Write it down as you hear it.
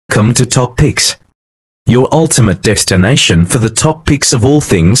Welcome to Top Picks, your ultimate destination for the top picks of all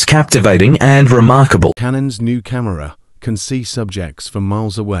things captivating and remarkable. Canon's new camera can see subjects from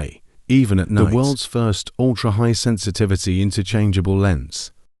miles away, even at night. The world's first ultra-high sensitivity interchangeable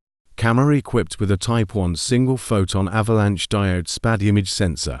lens. Camera equipped with a Type 1 Single Photon Avalanche Diode SPAD image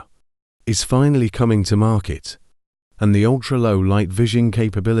sensor is finally coming to market, and the ultra-low light vision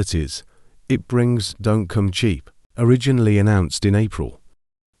capabilities it brings don't come cheap. Originally announced in April,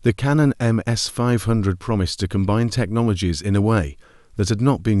 the Canon MS-500 promised to combine technologies in a way that had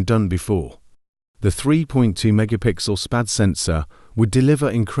not been done before. The 3.2 megapixel SPAD sensor would deliver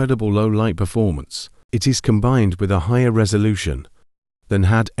incredible low light performance. It is combined with a higher resolution than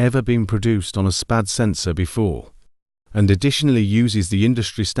had ever been produced on a SPAD sensor before, and additionally uses the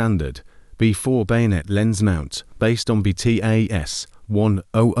industry standard B4 bayonet lens mount based on BTA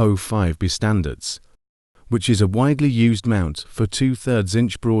S-1005B standards, which is a widely used mount for 2/3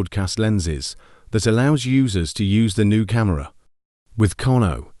 inch broadcast lenses that allows users to use the new camera with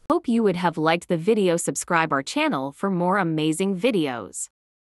Canon. Hope you would have liked the video. Subscribe our channel for more amazing videos.